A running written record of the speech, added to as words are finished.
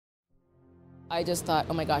I just thought,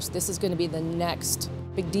 oh my gosh, this is going to be the next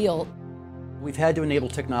big deal. We've had to enable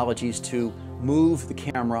technologies to move the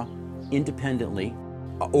camera independently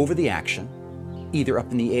over the action, either up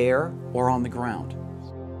in the air or on the ground.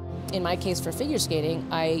 In my case for figure skating,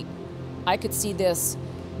 I could see this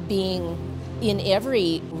being in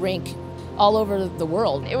every rink all over the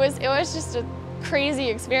world. It was just a crazy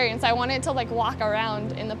experience. I wanted to walk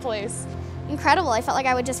around in the place. Incredible. I felt like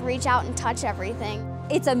I would just reach out and touch everything.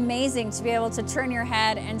 It's amazing to be able to turn your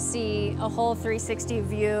head and see a whole 360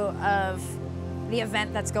 view of the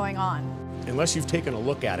event that's going on. Unless you've taken a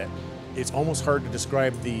look at it, it's almost hard to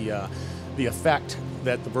describe the effect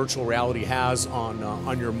that the virtual reality has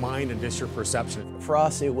on your mind and just your perception. For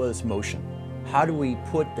us, it was motion. How do we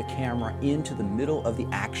put the camera into the middle of the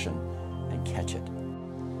action and catch it?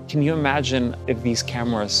 Can you imagine if these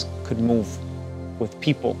cameras could move with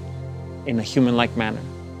people in a human-like manner?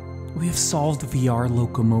 We have solved VR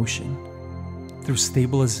locomotion through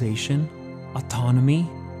stabilization, autonomy,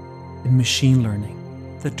 and machine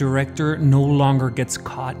learning. The director no longer gets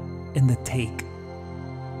caught in the take.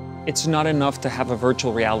 It's not enough to have a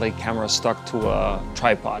virtual reality camera stuck to a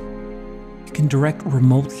tripod. You can direct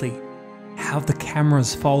remotely, have the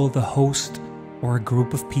cameras follow the host or a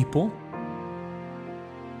group of people.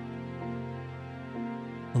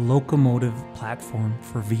 The Locomotive platform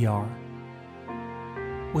for VR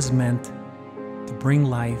was meant to bring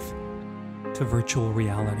life to virtual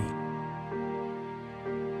reality.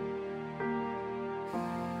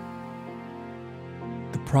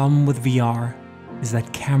 The problem with VR is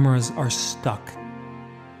that cameras are stuck,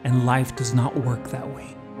 and life does not work that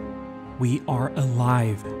way. We are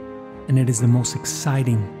alive, and it is the most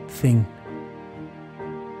exciting thing